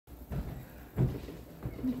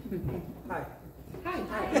Hi. Hi.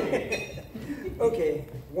 Hi. Okay,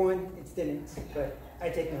 one, it's Dinitz, but I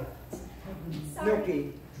take no offense. No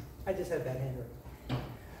P. I just have bad handwriting.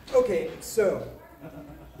 Okay, so,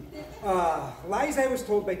 lies I was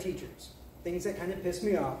told by teachers. Things that kind of piss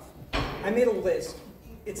me off. I made a list.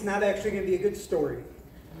 It's not actually going to be a good story.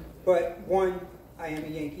 But one, I am a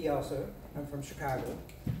Yankee also. I'm from Chicago,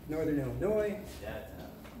 Northern Illinois.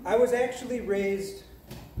 I was actually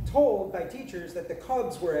told by teachers that the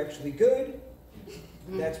Cubs were actually good.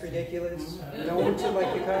 That's ridiculous. No one should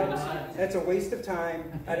like the Cubs. That's a waste of time.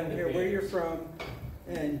 I don't care where you're from.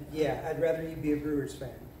 And yeah, I'd rather you be a Brewers fan.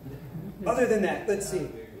 Other than that, let's see.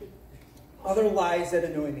 Other lies that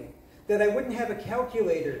annoy me. That I wouldn't have a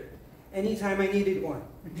calculator anytime I needed one.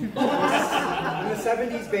 I'm the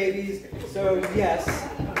 70s babies, so yes,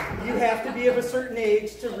 you have to be of a certain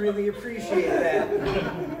age to really appreciate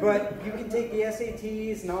that. But you can take the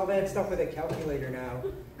SATs and all that stuff with a calculator now,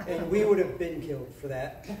 and we would have been killed for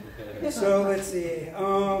that. So let's see.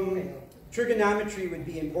 Trigonometry would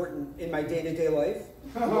be important in my day-to-day life.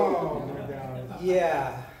 Oh my God.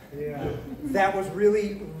 Yeah. That was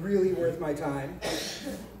really, really worth my time.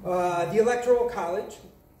 The Electoral College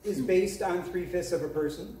is based on 3/5 of a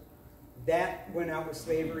person. That went out with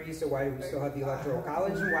slavery, so why do we still have the Electoral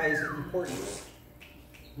College, and why is it important?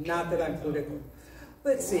 Not that I'm political.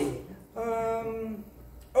 Let's see.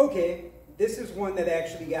 Okay, this is one that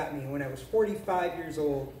actually got me. When I was 45 years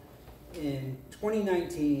old in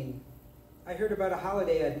 2019, I heard about a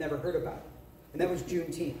holiday I'd never heard about, and that was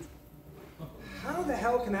Juneteenth. How the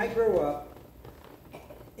hell can I grow up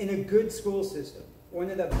in a good school system, one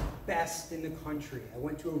of the best in the country? I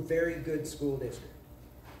went to a very good school district,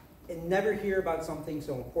 and never hear about something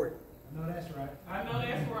so important. I know that's right. I know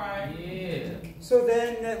that's right. Yeah. So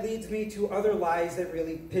then that leads me to other lies that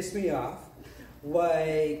really piss me off.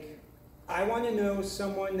 Like, I want to know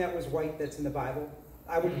someone that was white that's in the Bible.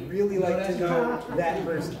 I would really like to know that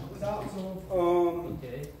person.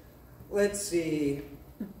 Okay. Let's see.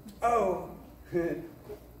 Oh,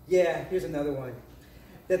 yeah, here's another one.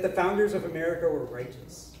 That the founders of America were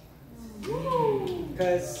righteous.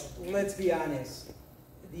 Because, let's be honest,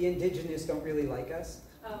 the indigenous don't really like us.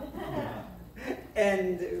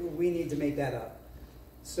 And we need to make that up.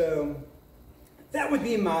 So, that would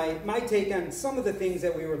be my take on some of the things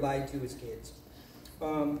that we were lied to as kids.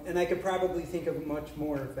 And I could probably think of much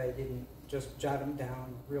more if I didn't just jot them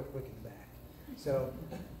down real quick in the back. So,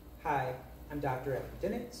 hi, I'm Dr.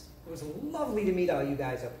 Dinitz. It was lovely to meet all you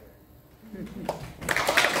guys up here.